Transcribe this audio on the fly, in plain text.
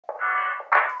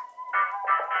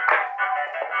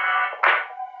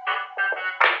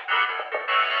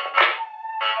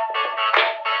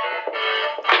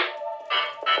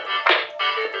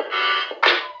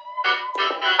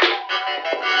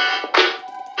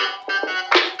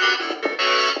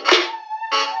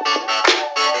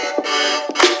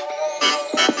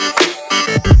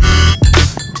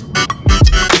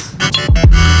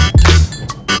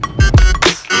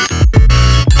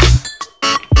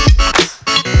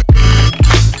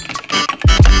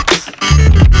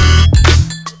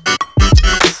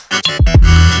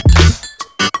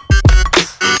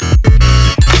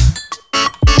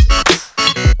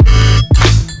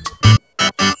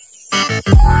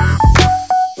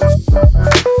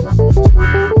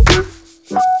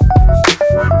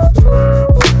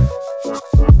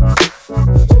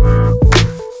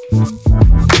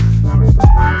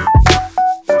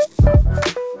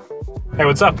Hey,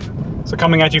 what's up? So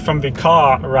coming at you from the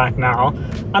car right now.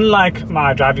 Unlike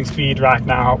my driving speed right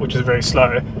now, which is very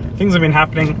slow, things have been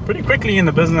happening pretty quickly in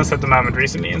the business at the moment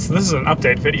recently, and so this is an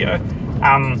update video.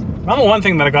 Number one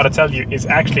thing that I gotta tell you is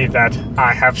actually that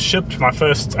I have shipped my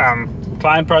first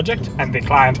client project, and the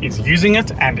client is using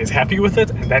it and is happy with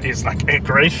it, and that is like a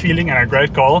great feeling and a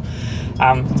great goal.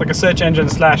 It's like a search engine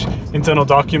slash internal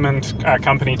document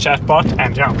company chatbot,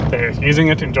 and yeah, they're using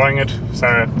it, enjoying it.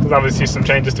 So there's obviously some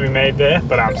changes to be made there,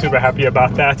 but I'm super happy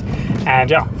about that. And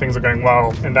yeah, things are going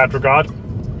well in that regard.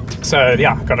 So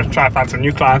yeah, got to try and find some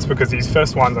new clients because these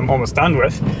first ones I'm almost done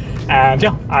with. And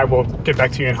yeah, I will get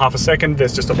back to you in half a second.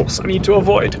 There's just a horse I need to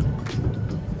avoid.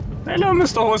 Hello,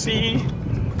 Mr. Horsey.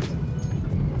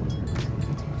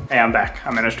 Hey, I'm back.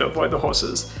 I managed to avoid the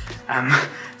horses.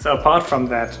 So apart from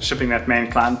that, shipping that main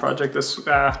client project this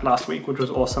last week, which was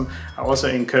awesome, I also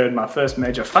incurred my first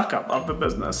major fuck up of the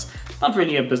business. Not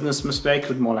really a business mistake,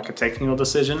 but more like a technical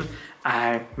decision.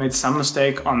 I made some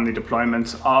mistake on the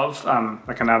deployment of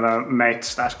like another mate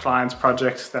slash clients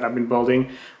project that I've been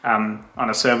building on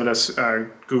a serverless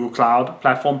Google Cloud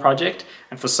platform project.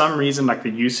 And for some reason, like the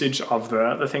usage of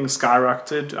the thing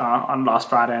skyrocketed on last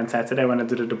Friday and Saturday when I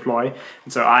did a deploy.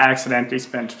 And so I accidentally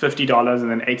spent $50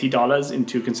 and then $80 in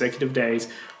 2 consecutive days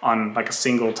on like a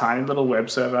single tiny little web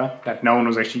server that no one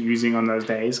was actually using on those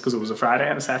days because it was a Friday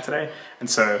and a Saturday. And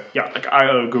so yeah, like I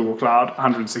owe Google Cloud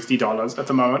 $160 at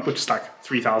the moment, which is like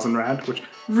 3,000 Rand, which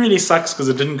really sucks because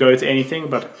it didn't go to anything,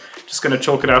 but just gonna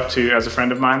chalk it up to, as a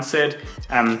friend of mine said,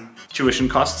 tuition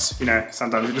costs. You know,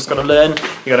 sometimes you just gotta learn,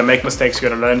 you gotta make mistakes, you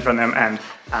gotta learn from them. And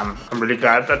I'm really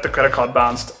glad that the credit card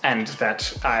bounced and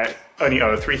that I only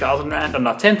owe 3,000 Rand and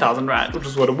not 10,000 Rand, which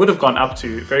is what it would have gone up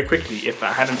to very quickly if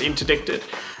I hadn't interdicted.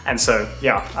 And so,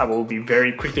 yeah, I will be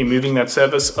very quickly moving that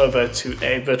service over to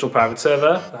a virtual private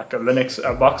server, like a Linux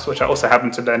box, which I also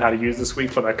happen to learn how to use this week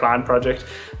for that client project,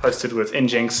 hosted with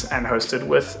Nginx and hosted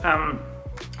with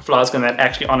Flask, and that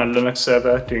actually on a Linux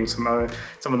server, doing some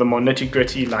of the more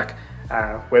nitty-gritty like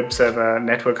web server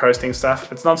network hosting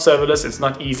stuff. It's not serverless, it's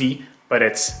not easy, but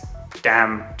it's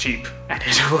damn cheap, and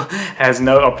it has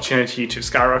no opportunity to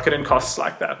skyrocket in costs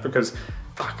like that, because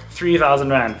fuck, 3,000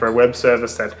 Rand for a web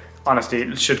service that honestly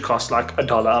it should cost like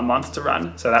 $1 a month to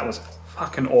run. So that was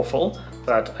fucking awful,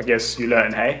 but I guess you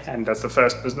learn, hey, and that's the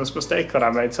first business mistake that I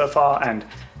made so far. And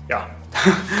yeah,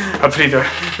 hopefully the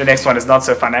next one is not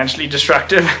so financially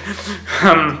destructive.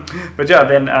 But yeah,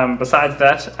 then besides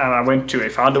that, I went to a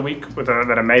founder week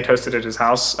that a mate hosted at his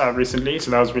house recently,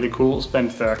 so that was really cool.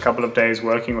 Spent a couple of days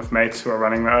working with mates who are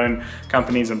running their own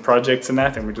companies and projects and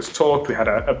that, and we just talked. We had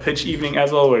a pitch evening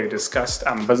as well, where we discussed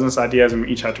business ideas, and we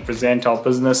each had to present our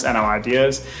business and our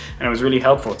ideas, and it was really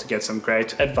helpful to get some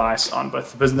great advice on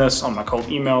both the business, on my cold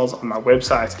emails, on my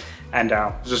website. And it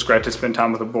was just great to spend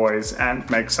time with the boys and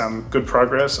make some good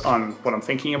progress on what I'm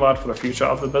thinking about for the future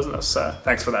of the business. So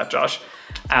thanks for that, Josh.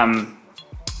 And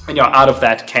yeah, out of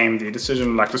that came the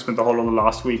decision, like, to spend the whole of the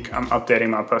last week updating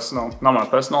my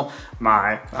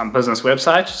business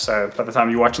website. So by the time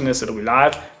you're watching this, it'll be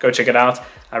live. Go check it out.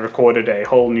 I recorded a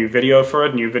whole new video for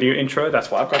it, new video intro. That's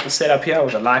why I've got the setup here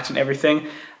with the light and everything.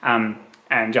 And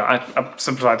yeah, I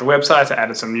simplified the website. I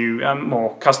added some new,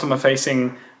 more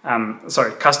customer-facing,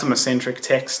 customer-centric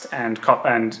text and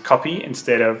copy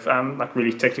instead of like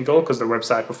really technical, because the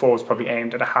website before was probably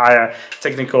aimed at a higher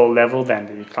technical level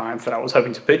than the clients that I was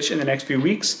hoping to pitch in the next few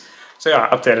weeks. So yeah,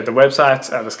 I updated the website.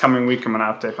 This coming week, I'm going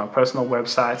to update my personal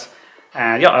website.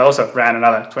 And yeah, I also ran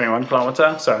another 21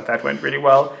 kilometer, so that went really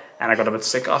well. And I got a bit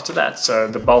sick after that, so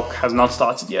the bulk has not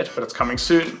started yet, but it's coming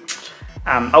soon.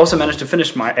 I also managed to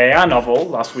finish my AI novel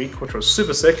last week, which was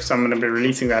super sick, so I'm going to be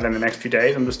releasing that in the next few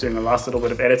days. I'm just doing the last little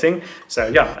bit of editing. So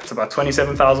yeah, it's about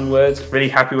 27,000 words. Really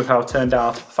happy with how it turned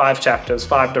out. 5 chapters,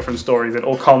 5 different stories that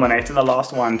all culminate in the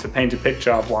last one to paint a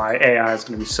picture of why AI is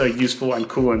going to be so useful and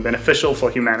cool and beneficial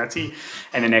for humanity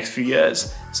in the next few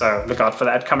years. So look out for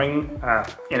that coming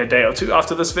in a day or two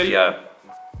after this video.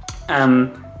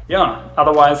 Yeah,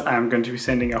 otherwise I'm going to be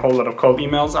sending a whole lot of cold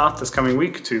emails out this coming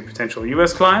week to potential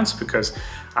US clients because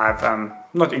I've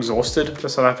not exhausted the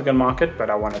South African market, but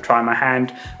I want to try my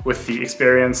hand with the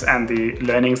experience and the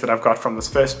learnings that I've got from this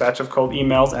first batch of cold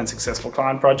emails and successful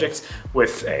client projects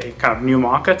with a kind of new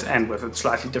market and with a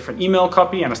slightly different email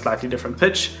copy and a slightly different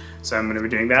pitch. So I'm going to be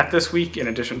doing that this week in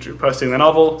addition to posting the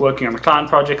novel, working on the client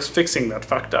projects, fixing that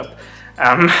fucked up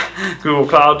Google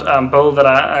Cloud bill that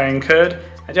I incurred.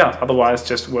 And yeah, otherwise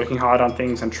just working hard on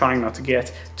things and trying not to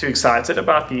get too excited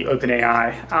about the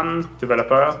OpenAI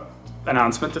developer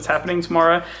announcement that's happening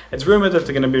tomorrow. It's rumored that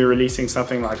they're going to be releasing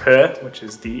something like Her, which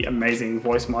is the amazing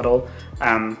voice model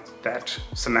that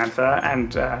Samantha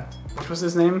and what was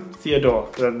his name? Theodore.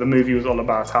 The movie was all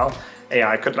about how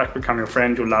AI could like become your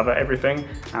friend, your lover, everything.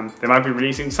 They might be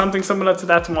releasing something similar to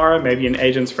that tomorrow, maybe an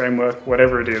agents framework,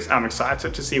 whatever it is. I'm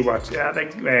excited to see what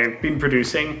they've been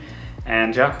producing.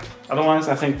 And yeah, otherwise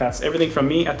I think that's everything from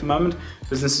me at the moment.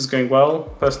 Business is going well,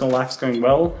 personal life is going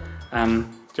well.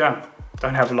 Yeah,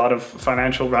 don't have a lot of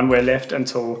financial runway left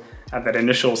until that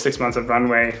initial 6 months of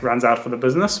runway runs out for the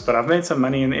business, but I've made some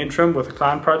money in the interim with the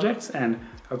client projects and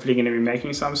hopefully going to be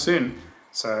making some soon.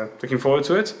 So looking forward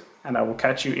to it, and I will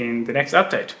catch you in the next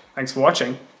update. Thanks for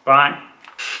watching. Bye.